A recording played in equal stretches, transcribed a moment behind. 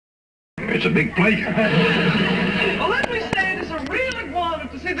It's a big pleasure. Well, let me say it is a real honor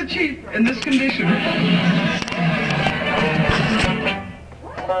to see the chief in this condition.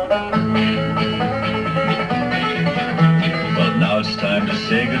 Well, now it's time to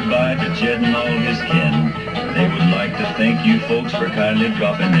say goodbye to Jed and all his kin. They would like to thank you folks for kindly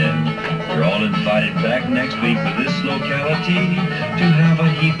dropping in. You're all invited back next week to this locality to have a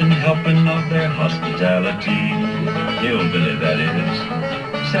heaping helping of their hospitality. Hillbilly, that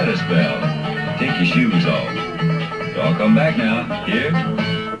is. Set a spell. Take your shoes off. Y'all come back now. Here.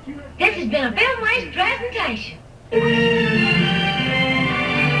 This has been a Bill Mace presentation.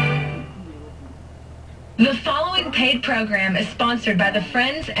 The following paid program is sponsored by the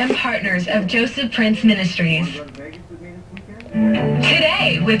friends and partners of Joseph Prince Ministries.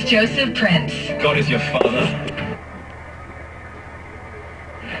 Today with Joseph Prince. God is your father.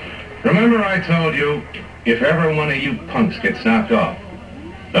 Remember I told you, if ever one of you punks gets knocked off,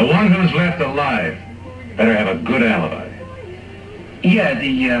 the one who's left alive better have a good alibi. Yeah,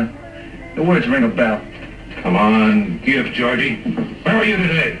 the words ring a bell. Come on, give, Georgie. Where were you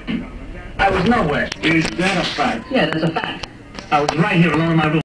today? I was nowhere. Is that a fact? Yeah, that's a fact. I was right here alone in my room.